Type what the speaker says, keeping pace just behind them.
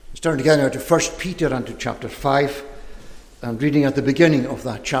Turn together to 1 Peter and to chapter 5, and reading at the beginning of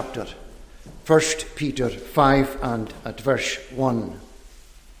that chapter. 1 Peter 5 and at verse 1.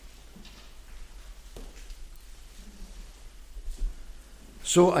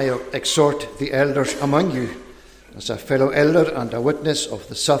 So I exhort the elders among you, as a fellow elder and a witness of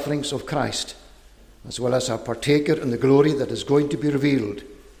the sufferings of Christ, as well as a partaker in the glory that is going to be revealed.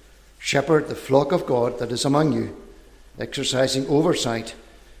 Shepherd the flock of God that is among you, exercising oversight,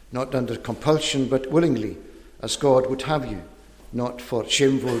 not under compulsion but willingly, as God would have you, not for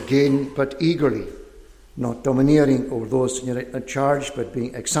shameful gain but eagerly, not domineering over those in charge but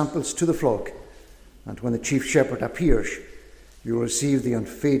being examples to the flock. And when the chief shepherd appears, you will receive the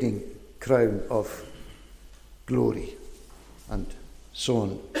unfading crown of glory. And so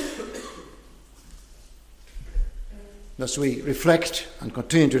on. As we reflect and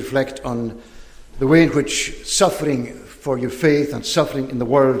continue to reflect on the way in which suffering for your faith and suffering in the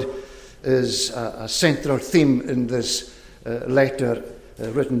world is a central theme in this letter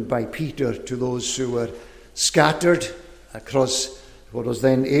written by Peter to those who were scattered across what was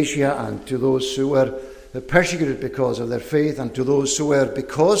then Asia, and to those who were persecuted because of their faith, and to those who were,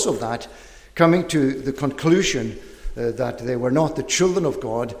 because of that, coming to the conclusion that they were not the children of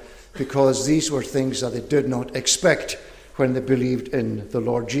God, because these were things that they did not expect when they believed in the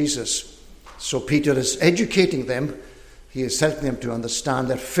Lord Jesus. So Peter is educating them. He is helping them to understand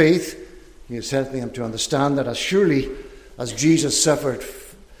their faith. He is helping them to understand that as surely as Jesus suffered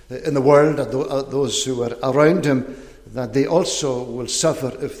in the world, and those who were around him, that they also will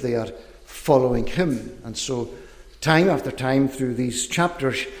suffer if they are following him. And so time after time through these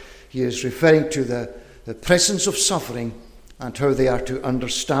chapters, he is referring to the presence of suffering and how they are to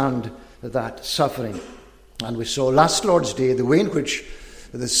understand that suffering. And we saw last Lord's Day the way in which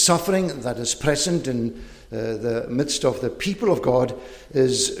the suffering that is present in the midst of the people of God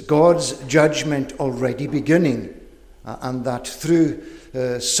is God's judgment already beginning, and that through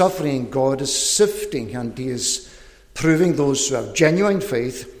suffering God is sifting, and he is proving those who have genuine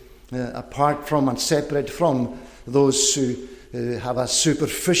faith apart from and separate from those who have a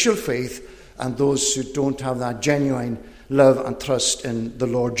superficial faith and those who don't have that genuine love and trust in the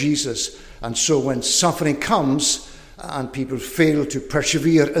Lord Jesus. And so when suffering comes and people fail to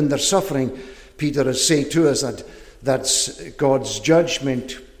persevere in their suffering, Peter is saying to us that that's God's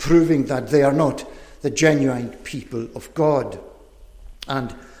judgment proving that they are not the genuine people of God.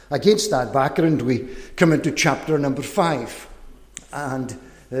 And against that background, we come into chapter number 5, and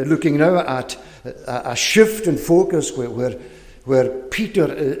looking now at a shift in focus where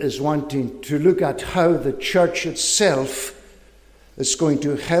Peter is wanting to look at how the church itself is going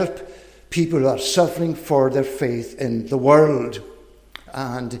to help people who are suffering for their faith in the world,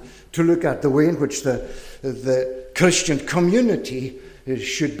 and to look at the way in which the Christian community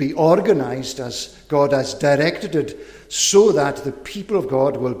should be organized as God has directed it, so that the people of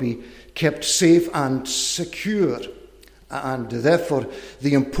God will be kept safe and secure. And therefore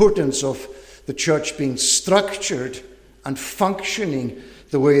the importance of the church being structured and functioning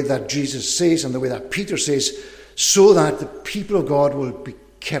the way that Jesus says and the way that Peter says, so that the people of God will be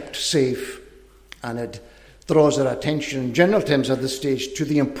kept safe. And it draws our attention in general terms at this stage to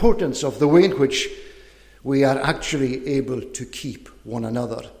the importance of the way in which we are actually able to keep one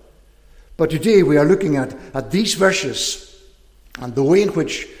another. But today we are looking at these verses and the way in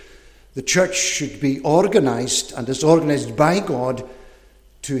which the church should be organized and is organized by God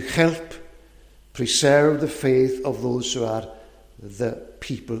to help preserve the faith of those who are the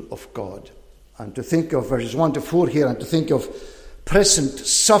people of God. And to think of verses 1 to 4 here, and to think of present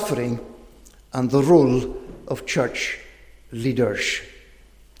suffering and the role of church leaders.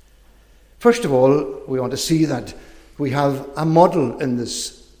 First of all, we want to see that we have a model in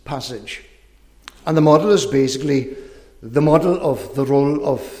this passage. And the model is basically the model of the role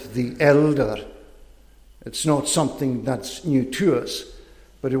of the elder. It's not something that's new to us,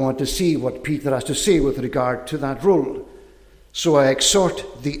 but we want to see what Peter has to say with regard to that role. So I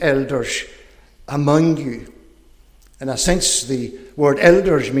exhort the elders among you. In a sense, the word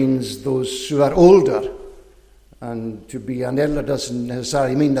elders means those who are older. And to be an elder doesn't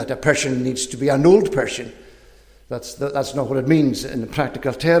necessarily mean that a person needs to be an old person. That's not what it means in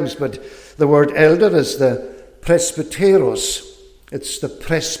practical terms. But the word elder is the presbyteros. It's the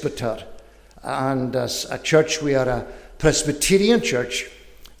presbyter. And as a church, we are a Presbyterian church.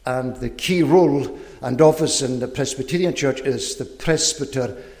 And the key role and office in the Presbyterian church is the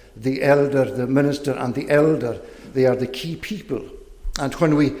presbyter, the elder, the minister, and the elder. They are the key people. And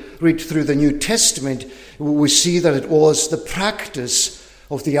when we read through the New Testament, we see that it was the practice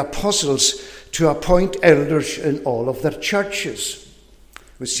of the apostles to appoint elders in all of their churches.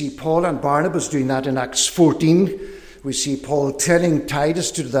 We see Paul and Barnabas doing that in Acts 14. We see Paul telling Titus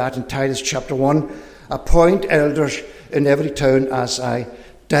to do that in Titus chapter 1. Appoint elders in every town as I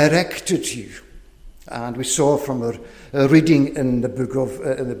directed you. And we saw from our reading in the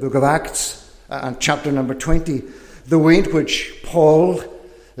book of Acts and chapter number 20, the way in which Paul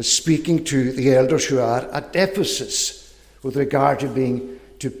is speaking to the elders who are at Ephesus with regard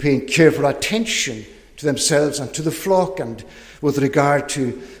to paying careful attention to themselves and to the flock, and with regard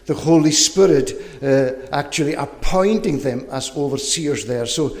to the Holy Spirit actually appointing them as overseers there.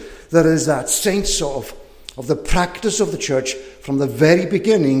 So there is that sense of the practice of the church from the very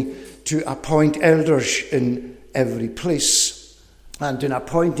beginning to appoint elders in every place. And in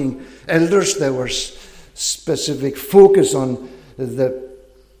appointing elders, there was specific focus on the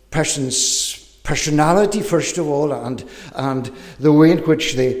person's personality, first of all, and the way in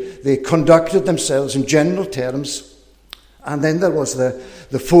which they conducted themselves in general terms. And then there was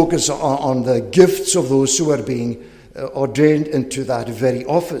the focus on the gifts of those who were being ordained into that very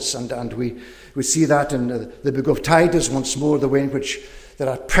office. And we see that in the book of Titus once more, the way in which there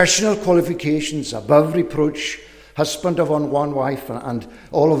are personal qualifications above reproach, husband of one wife, and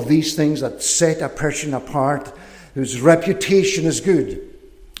all of these things that set a person apart whose reputation is good.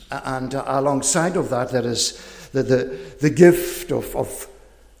 And alongside of that, there is the gift of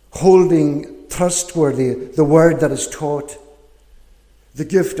holding trustworthy the word that is taught, the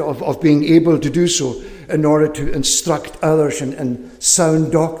gift of being able to do so in order to instruct others in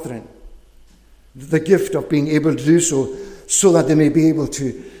sound doctrine, the gift of being able to do so that they may be able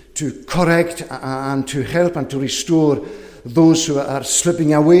to correct and to help and to restore those who are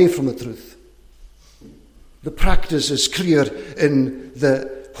slipping away from the truth. The practice is clear in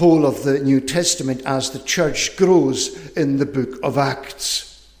the whole of the New Testament as the church grows in the book of Acts.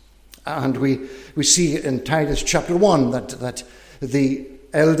 And we see in Titus chapter 1 that the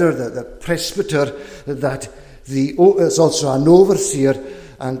elder, the presbyter, that is also an overseer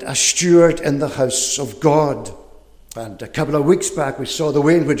and a steward in the house of God. And a couple of weeks back we saw the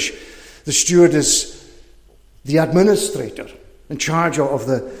way in which the steward is the administrator in charge of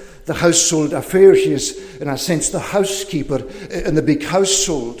the household affairs. He is, in a sense, the housekeeper in the big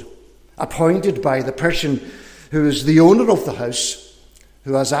household, appointed by the person who is the owner of the house,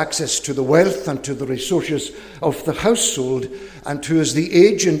 who has access to the wealth and to the resources of the household, and who is the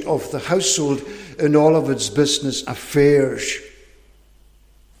agent of the household in all of its business affairs.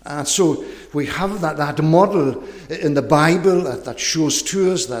 And so we have that model in the Bible that shows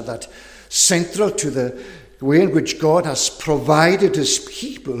to us that central to the way in which God has provided his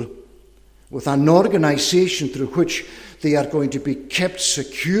people with an organization through which they are going to be kept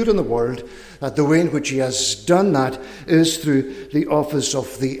secure in the world, that the way in which he has done that is through the office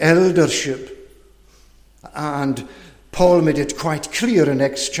of the eldership. And Paul made it quite clear in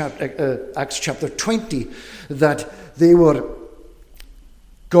Acts chapter 20 that they were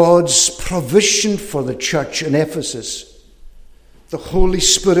God's provision for the church in Ephesus. The Holy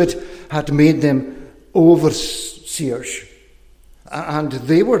Spirit had made them overseers. And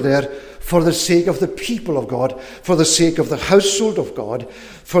they were there for the sake of the people of God, for the sake of the household of God,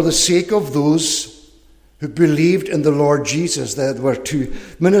 for the sake of those who believed in the Lord Jesus, that were to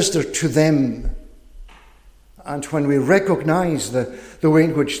minister to them. And when we recognize the way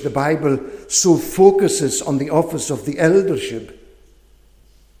in which the Bible so focuses on the office of the eldership,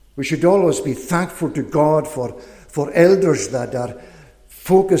 we should always be thankful to God for elders that are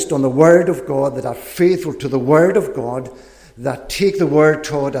focused on the Word of God, that are faithful to the Word of God, that take the Word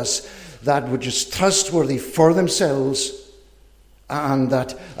taught as that which is trustworthy for themselves, and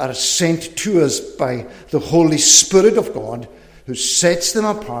that are sent to us by the Holy Spirit of God, who sets them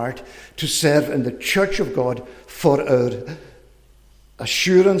apart to serve in the church of God for our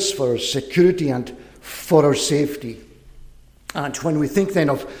assurance, for our security, and for our safety. And when we think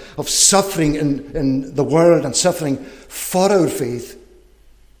then of suffering in the world and suffering for our faith,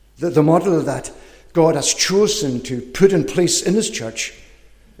 the model that God has chosen to put in place in his church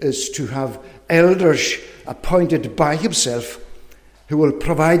is to have elders appointed by himself who will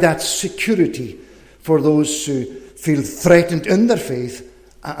provide that security for those who feel threatened in their faith,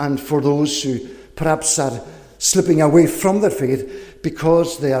 and for those who perhaps are slipping away from their faith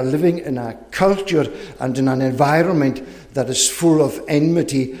because they are living in a culture and in an environment that is full of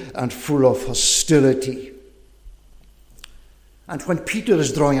enmity and full of hostility. And when Peter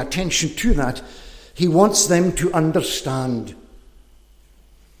is drawing attention to that, he wants them to understand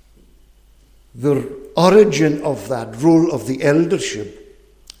the origin of that role of the eldership.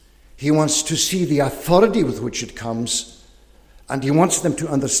 He wants to see the authority with which it comes, and he wants them to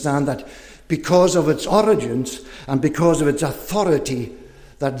understand that because of its origins and because of its authority,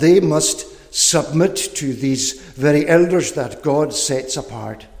 that they must submit to these very elders that God sets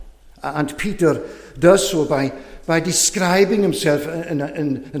apart. And Peter does so by describing himself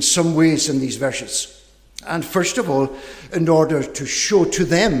in some ways in these verses. And first of all, in order to show to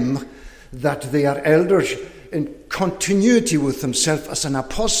them that they are elders in continuity with himself as an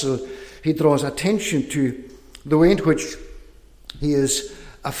apostle, he draws attention to the way in which he is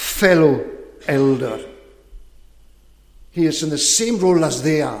a fellow elder. He is in the same role as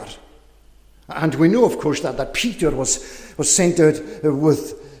they are. And we know, of course, that Peter was sent out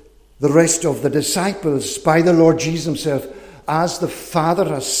with the rest of the disciples by the Lord Jesus himself. As the Father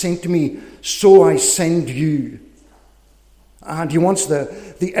has sent me, so I send you. And he wants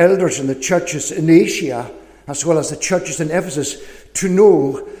the elders in the churches in Asia, as well as the churches in Ephesus, to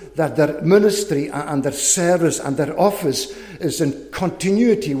know that their ministry and their service and their office is in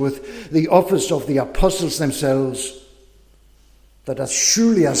continuity with the office of the apostles themselves. That as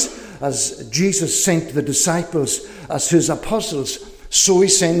surely as Jesus sent the disciples as his apostles, so he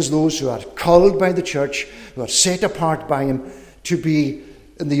sends those who are called by the church, who are set apart by him, to be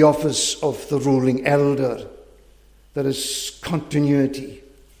in the office of the ruling elder. There is continuity.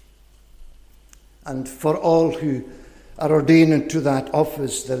 And for all who are ordained into that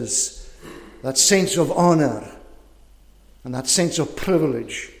office, there is that sense of honour and that sense of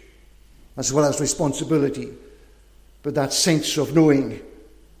privilege, as well as responsibility, but that sense of knowing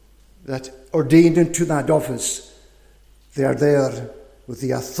that ordained into that office, they are there with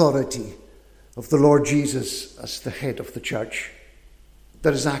the authority of the Lord Jesus as the head of the church.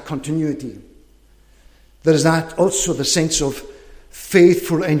 There is that continuity. There is that also the sense of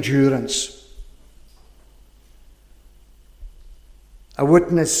faithful endurance. A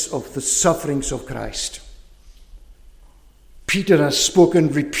witness of the sufferings of Christ. Peter has spoken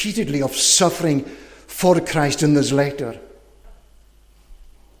repeatedly of suffering for Christ in this letter.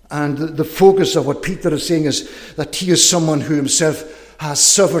 And the focus of what Peter is saying is that he is someone who himself has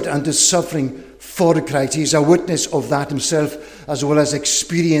suffered and is suffering for Christ. He is a witness of that himself, as well as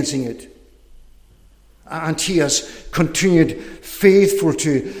experiencing it. And he has continued faithful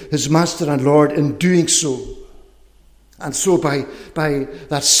to his Master and Lord in doing so. And so by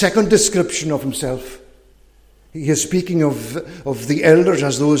that second description of himself, he is speaking of the elders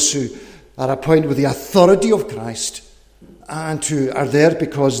as those who are appointed with the authority of Christ, and who are there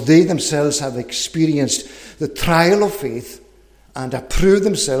because they themselves have experienced the trial of faith and have proved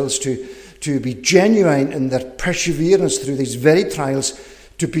themselves to be genuine in their perseverance through these very trials,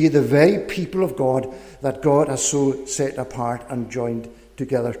 to be the very people of God that God has so set apart and joined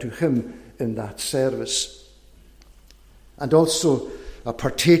together to him in that service. And also a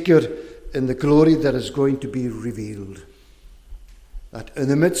partaker in the glory that is going to be revealed. That in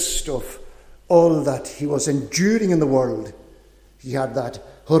the midst of all that he was enduring in the world, he had that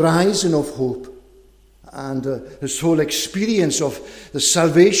horizon of hope, and his whole experience of the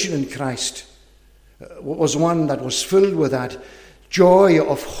salvation in Christ was one that was filled with that joy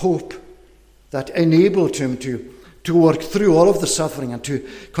of hope that enabled him to work through all of the suffering and to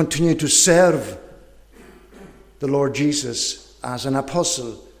continue to serve the Lord Jesus as an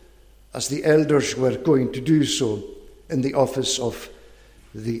apostle, as the elders were going to do so in the office of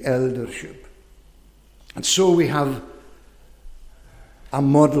the eldership. And so we have a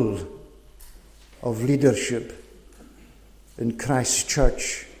model of leadership in Christ's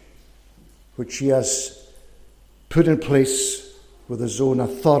church, which he has put in place with his own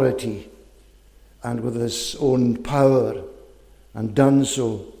authority and with his own power, and done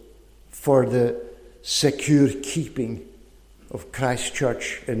so for the secure keeping of Christ's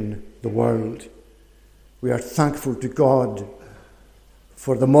church in the world. We are thankful to God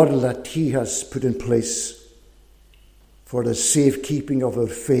for the model that he has put in place for the safekeeping of our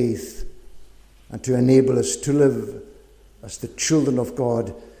faith and to enable us to live as the children of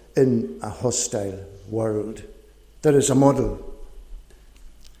God in a hostile world. There is a model.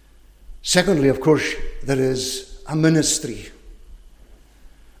 Secondly, of course, there is a ministry.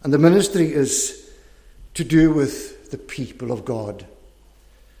 And the ministry is to do with the people of God.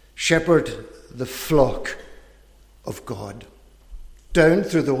 Shepherd the flock of God. Down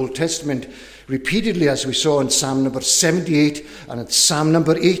through the Old Testament, repeatedly, as we saw in Psalm number 78 and in Psalm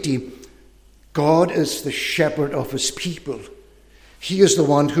number 80, God is the shepherd of his people. He is the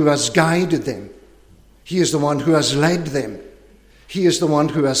one who has guided them. He is the one who has led them. He is the one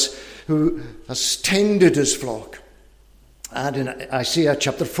who has tended his flock. And in Isaiah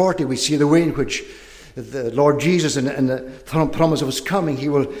chapter 40, we see the way in which the Lord Jesus, in the promise of his coming, he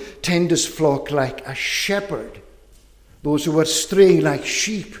will tend his flock like a shepherd. Those who were straying like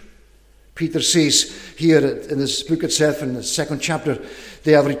sheep, Peter says here in this book itself, in the 2nd chapter,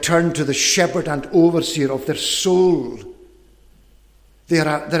 they have returned to the shepherd and overseer of their soul. There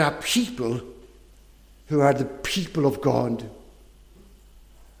are people who are the people of God.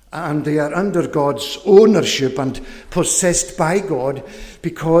 And they are under God's ownership and possessed by God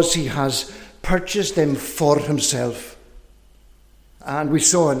because he has purchased them for himself. And we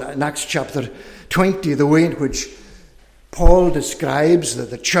saw in Acts chapter 20 the way in which Paul describes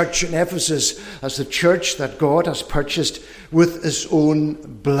the church in Ephesus as the church that God has purchased with his own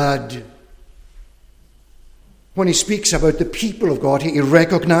blood. When he speaks about the people of God, he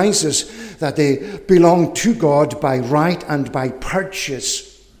recognizes that they belong to God by right and by purchase.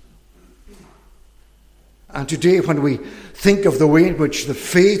 And today, when we think of the way in which the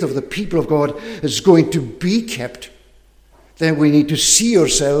faith of the people of God is going to be kept, then we need to see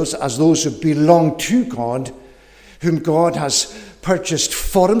ourselves as those who belong to God, whom God has purchased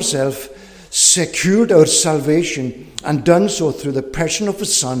for himself, secured our salvation, and done so through the passion of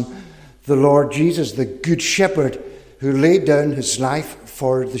his Son, the Lord Jesus, the Good Shepherd, who laid down his life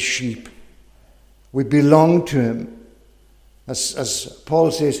for the sheep. We belong to him. As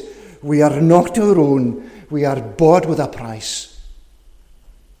Paul says, we are not our own. We are bought with a price.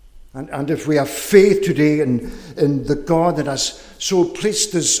 And if we have faith today in the God that has so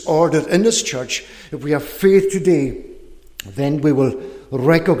placed his order in his church, if we have faith today, then we will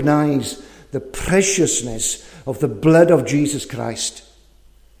recognize the preciousness of the blood of Jesus Christ.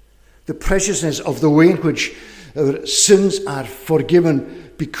 The preciousness of the way in which our sins are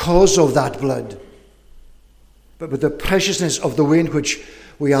forgiven because of that blood. But with the preciousness of the way in which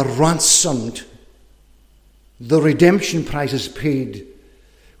we are ransomed. The redemption price is paid.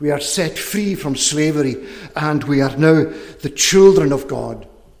 We are set free from slavery, and we are now the children of God.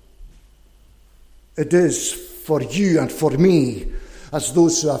 It is for you and for me, as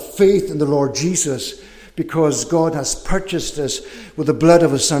those who have faith in the Lord Jesus, because God has purchased us with the blood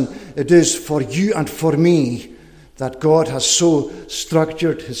of his Son. It is for you and for me that God has so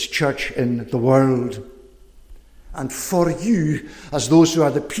structured his church in the world. And for you, as those who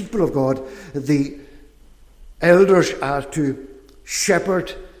are the people of God, the elders are to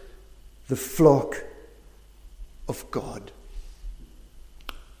shepherd the flock of God.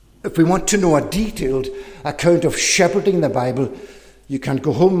 If we want to know a detailed account of shepherding in the Bible, you can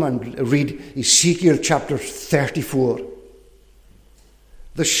go home and read Ezekiel chapter 34.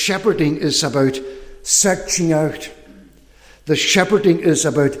 The shepherding is about searching out. The shepherding is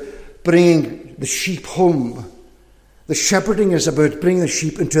about bringing the sheep home. The shepherding is about bringing the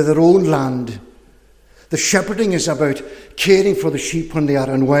sheep into their own land. The shepherding is about caring for the sheep when they are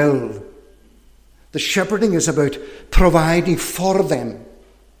unwell. The shepherding is about providing for them.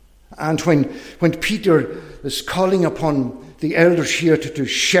 And when Peter is calling upon the elders here to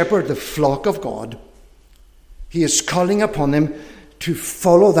shepherd the flock of God, he is calling upon them to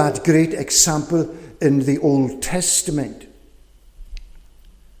follow that great example in the Old Testament.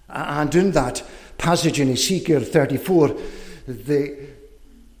 And in that passage in Ezekiel 34,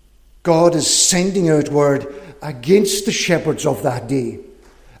 God is sending out word against the shepherds of that day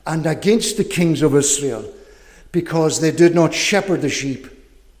and against the kings of Israel because they did not shepherd the sheep.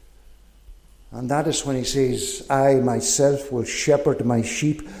 And that is when he says, I myself will shepherd my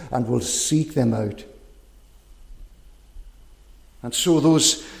sheep and will seek them out. And so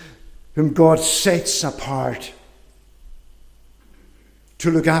those whom God sets apart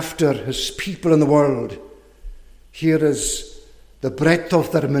to look after his people in the world, here is the breadth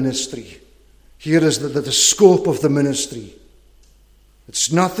of their ministry. Here is the scope of the ministry.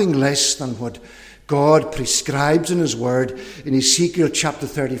 It's nothing less than what God prescribes in his word in Ezekiel chapter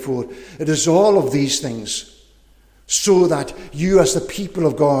 34. It is all of these things, so that you as the people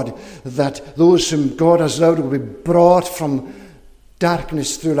of God, that those whom God has allowed will be brought from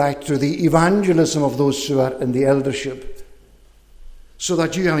darkness through light, through the evangelism of those who are in the eldership, so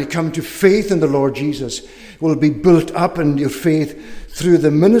that you, having come to faith in the Lord Jesus, will be built up in your faith through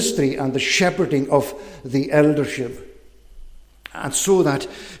the ministry and the shepherding of the eldership. And so that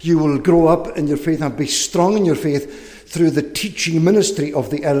you will grow up in your faith and be strong in your faith through the teaching ministry of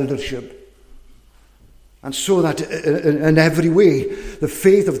the eldership. And so that in every way, the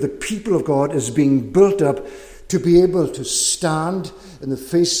faith of the people of God is being built up to be able to stand in the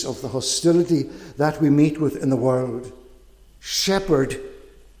face of the hostility that we meet with in the world. Shepherd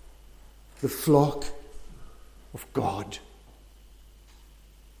the flock of God.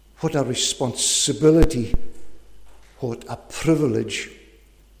 What a responsibility, what a privilege,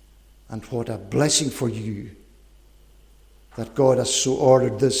 and what a blessing for you that God has so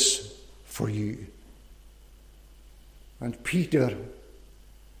ordered this for you. And Peter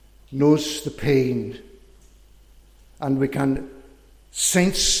knows the pain, and we can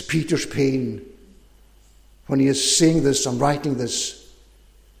sense Peter's pain when he is saying this and writing this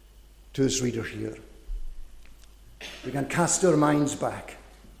to his reader here. We can cast our minds back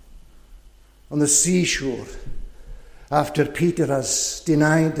on the seashore after Peter has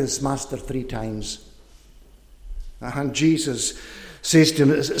denied his master 3 times. And Jesus says to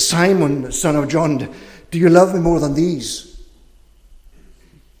him, Simon, son of John, do you love me more than these?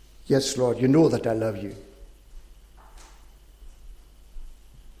 Yes, Lord, you know that I love you.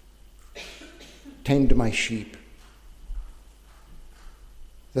 Tend my sheep.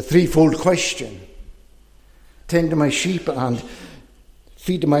 The threefold question. Tend my sheep and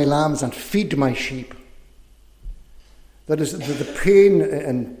feed my lambs and feed my sheep. That is the pain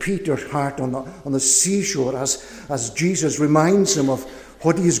in Peter's heart on the seashore as Jesus reminds him of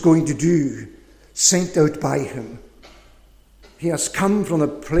what he is going to do, sent out by him. He has come from a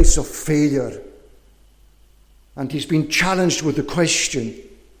place of failure, and he's been challenged with the question,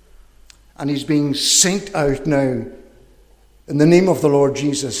 and he's being sent out now in the name of the Lord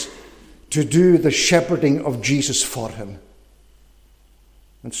Jesus to do the shepherding of Jesus for him.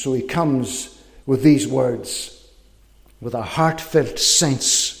 And so he comes with these words, with a heartfelt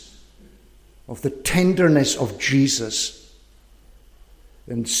sense of the tenderness of Jesus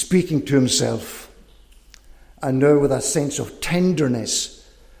in speaking to himself, and now with a sense of tenderness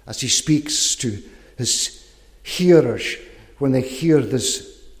as he speaks to his hearers when they hear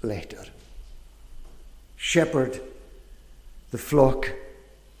this letter. Shepherd the flock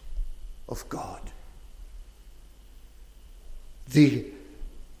of God. The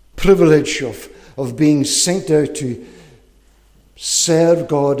privilege of being sent out to serve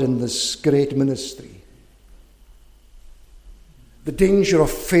God in this great ministry. The danger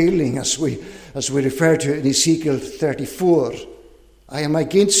of failing, as we refer to it in Ezekiel 34. I am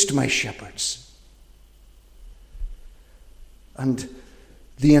against my shepherds. And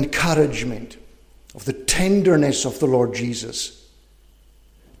the encouragement of the tenderness of the Lord Jesus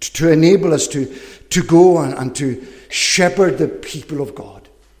to enable us to go and to shepherd the people of God.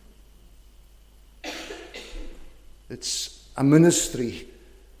 It's a ministry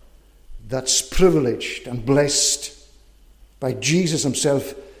that's privileged and blessed by Jesus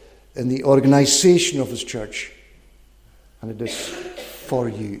himself in the organization of his church, and it is for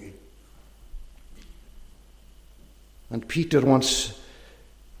you. And Peter wants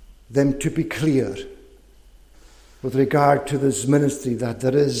them to be clear with regard to this ministry that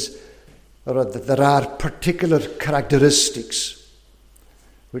there are particular characteristics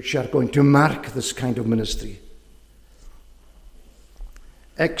which are going to mark this kind of ministry.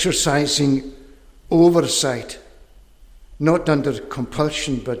 Exercising oversight, not under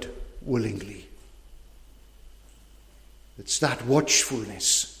compulsion but willingly. It's that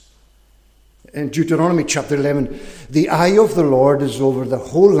watchfulness. In Deuteronomy chapter 11, the eye of the Lord is over the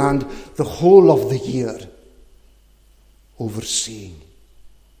whole land, the whole of the year, overseeing,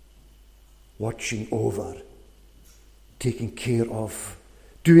 watching over, taking care of,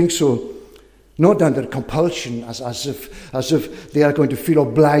 doing so not under compulsion, as if they are going to feel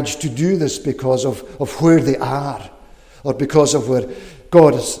obliged to do this because of where they are, or because of where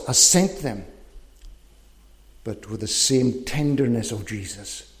God has sent them, but with the same tenderness of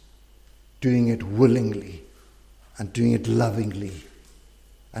Jesus, doing it willingly and doing it lovingly,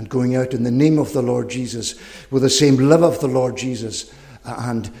 and going out in the name of the Lord Jesus with the same love of the Lord Jesus,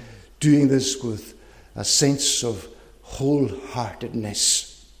 and doing this with a sense of wholeheartedness,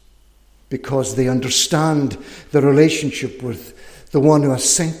 because they understand the relationship with the one who has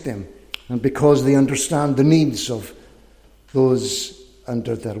sent them, and because they understand the needs of those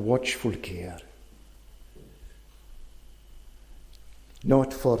under their watchful care.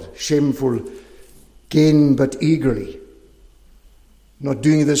 Not for shameful gain, but eagerly. Not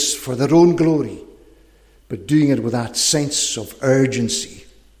doing this for their own glory, but doing it with that sense of urgency,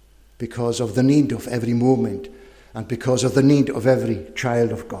 because of the need of every moment, and because of the need of every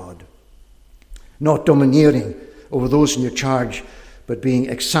child of God. Not domineering over those in your charge, but being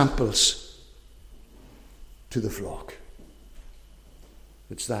examples to the flock.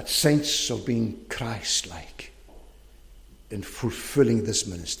 It's that sense of being Christ-like in fulfilling this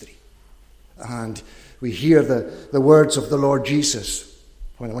ministry. And we hear the words of the Lord Jesus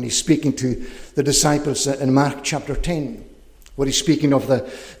when he's speaking to the disciples in Mark chapter 10, where he's speaking of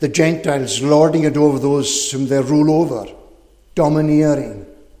the Gentiles lording it over those whom they rule over, domineering,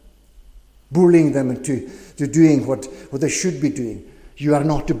 bullying them into doing what they should be doing. You are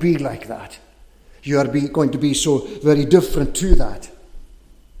not to be like that. You are going to be so very different to that.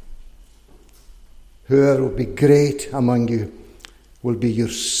 Whoever will be great among you will be your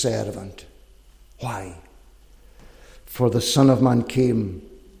servant. Why? For the Son of Man came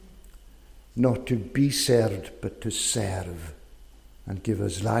not to be served, but to serve and give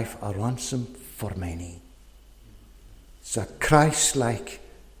his life a ransom for many. It's a Christ-like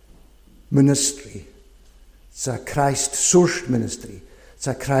ministry. It's a Christ-sourced ministry. It's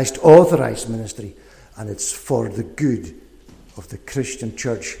a Christ-authorized ministry. And it's for the good of the Christian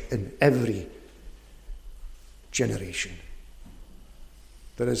church in every generation.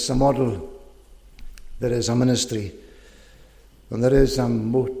 There is a model, there is a ministry, and there is a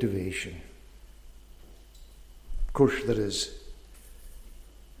motivation. Of course there is.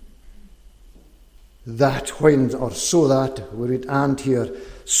 That when, or so that, we read and here,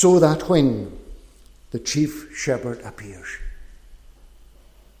 so that when the chief shepherd appears.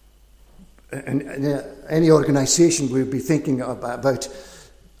 In any organization, we'd be thinking about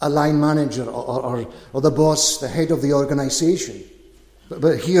a line manager or the boss, the head of the organization.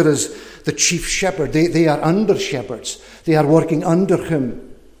 But here is the chief shepherd. They are under shepherds. They are working under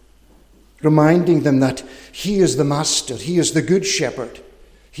him, reminding them that he is the master. He is the good shepherd.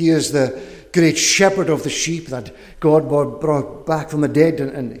 He is the great shepherd of the sheep that God brought back from the dead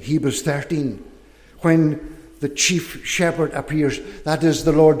in Hebrews 13. When the chief shepherd appears, that is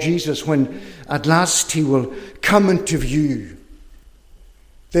the Lord Jesus, when at last he will come into view.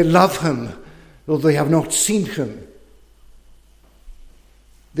 They love him, though they have not seen him.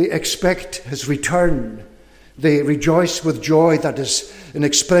 They expect his return. They rejoice with joy that is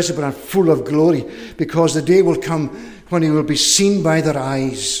inexpressible and full of glory, because the day will come when he will be seen by their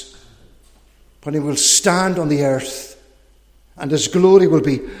eyes, when he will stand on the earth, and his glory will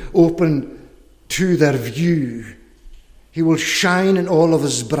be open to their view. He will shine in all of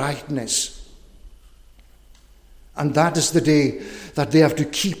his brightness. And that is the day that they have to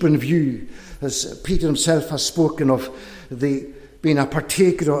keep in view, as Peter himself has spoken of being a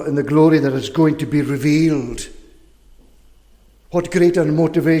partaker in the glory that is going to be revealed. What greater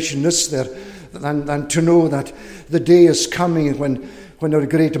motivation is there than to know that the day is coming when our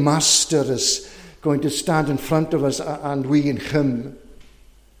great Master is going to stand in front of us, and we in him.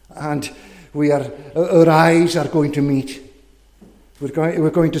 And our eyes are going to meet. We're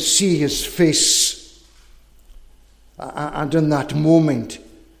going to see his face. And in that moment,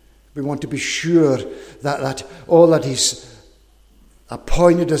 we want to be sure that all that he's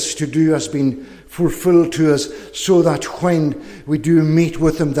appointed us to do has been fulfilled to us, so that when we do meet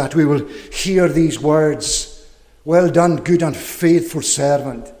with him, that we will hear these words, "Well done, good and faithful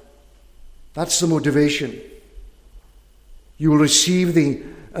servant." That's the motivation. You will receive the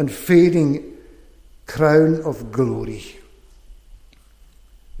unfading crown of glory.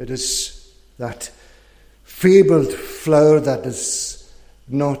 It is that fabled flower that is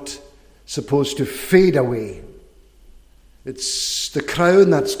not supposed to fade away. It's the crown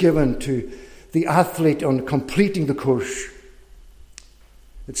that's given to the athlete on completing the course.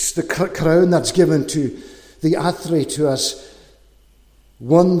 It's the crown that's given to the athlete who has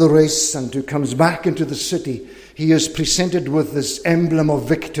won the race and who comes back into the city. He is presented with this emblem of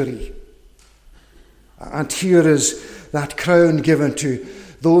victory. And here is that crown given to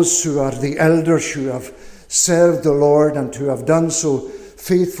those who are the elders, who have served the Lord and who have done so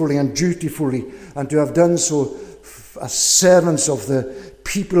faithfully and dutifully, and who have done so as servants of the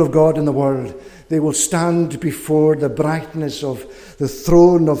people of God in the world. They will stand before the brightness of the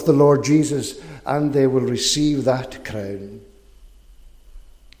throne of the Lord Jesus, and they will receive that crown.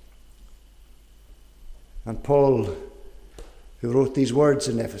 And Paul, who wrote these words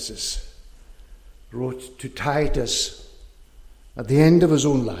in Ephesus, wrote to Titus at the end of his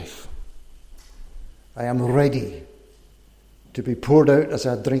own life, "I am ready to be poured out as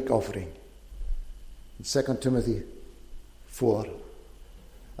a drink offering." In 2 Timothy 4,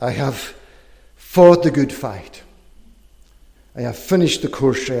 "I have fought the good fight. I have finished the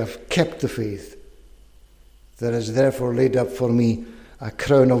course. I have kept the faith. There is therefore laid up for me a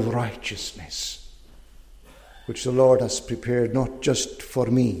crown of righteousness, which the Lord has prepared not just for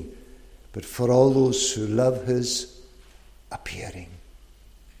me, but for all those who love his appearing."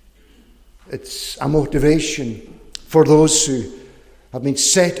 It's a motivation for those who have been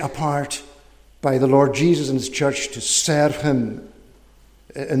set apart by the Lord Jesus and his church to serve him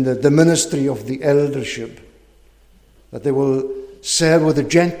in the ministry of the eldership, that they will serve with the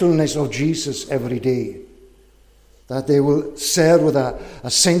gentleness of Jesus every day, that they will serve with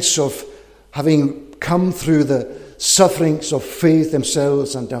a sense of having come through the sufferings of faith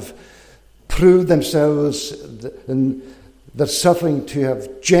themselves and have proved themselves in their suffering to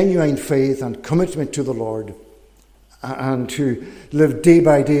have genuine faith and commitment to the Lord, and to live day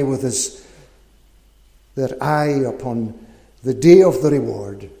by day with their eye upon the day of the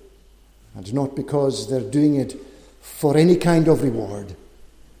reward, and not because they're doing it for any kind of reward,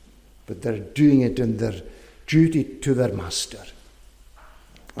 but they're doing it in their duty to their master.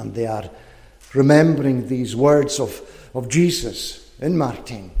 And they are remembering these words of Jesus in Mark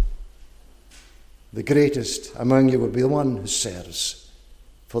 10. The greatest among you will be the one who serves,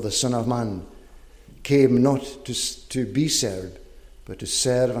 for the Son of Man came not to be served, but to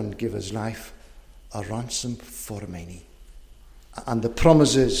serve and give his life a ransom for many. And the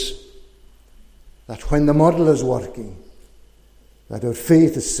promise is that when the model is working, that our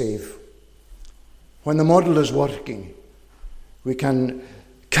faith is safe. When the model is working, we can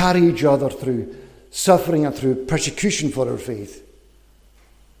carry each other through suffering and through persecution for our faith.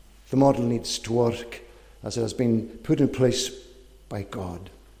 The model needs to work as it has been put in place by God.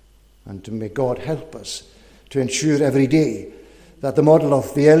 And may God help us to ensure every day that the model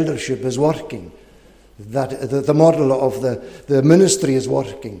of the eldership is working, that the model of the ministry is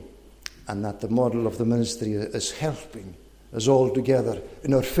working, and that the model of the ministry is helping us all together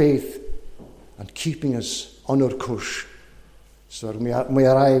in our faith and keeping us on our course. So may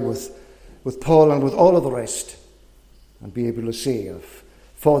I, with Paul and with all of the rest, and be able to say, I've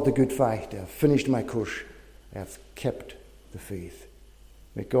fought the good fight, I've finished my course, I have kept the faith.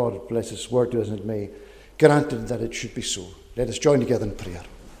 May God bless his word to us, and may grant it that it should be so. Let us join together in prayer.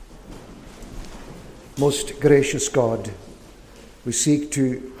 Most gracious God, we seek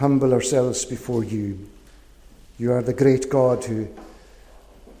to humble ourselves before you. You are the great God who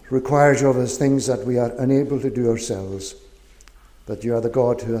requires of us things that we are unable to do ourselves. But you are the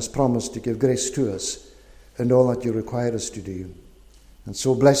God who has promised to give grace to us in all that you require us to do. And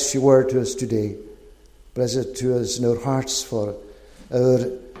so bless your word to us today. Bless it to us in our hearts for our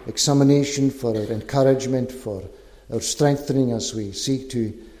examination, for our encouragement, for our strengthening as we seek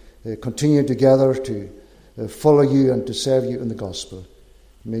to continue together to follow you and to serve you in the gospel.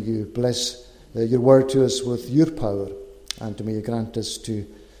 May you bless your word to us with your power, and may you grant us to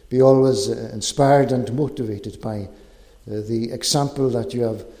be always inspired and motivated by the example that you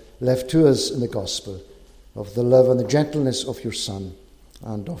have left to us in the gospel of the love and the gentleness of your Son,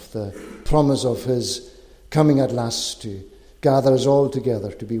 and of the promise of his coming at last to gather us all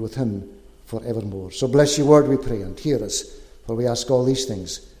together to be with him forevermore. So bless your word, we pray, and hear us, for we ask all these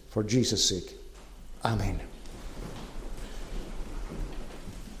things for Jesus' sake. Amen.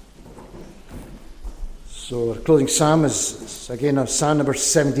 So our closing psalm is again our psalm number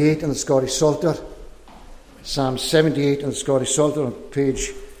 78 in the Scottish Psalter. Psalm 78 in the Scottish Psalter on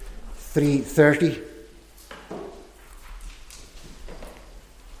page 330.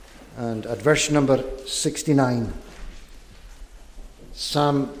 And at verse number 69.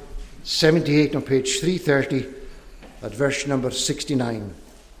 Psalm 78 on page 330 at verse number 69.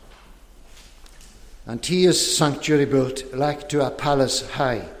 And he is sanctuary built like to a palace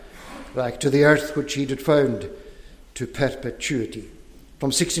high, like to the earth which he did found to perpetuity.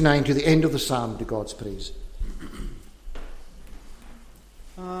 From 69 to the end of the psalm, to God's praise.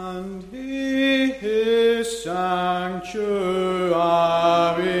 And his sanctuary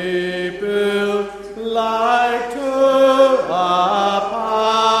built like to a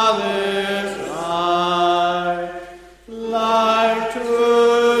palace high, like to the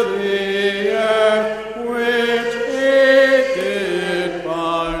earth which it did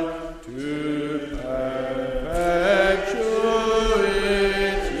bound to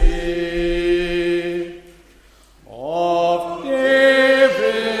perpetuity. Of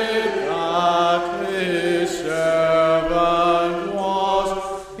David that his servant was,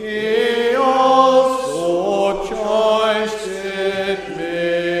 he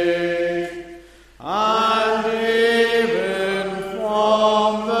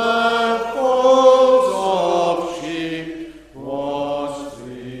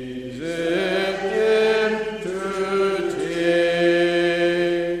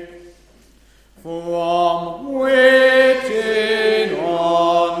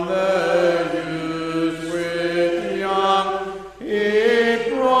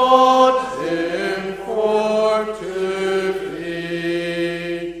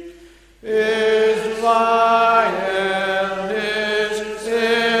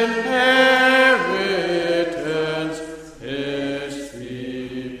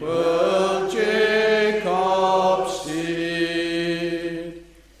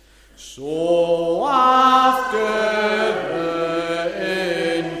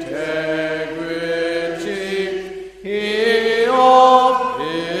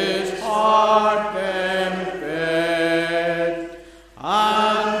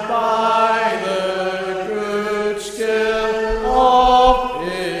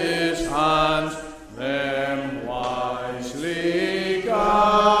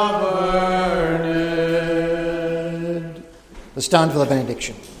stand for the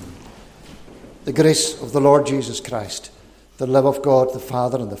benediction. The grace of the Lord Jesus Christ, the love of God the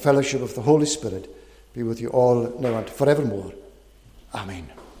Father, and the fellowship of the Holy Spirit be with you all now and forevermore. Amen.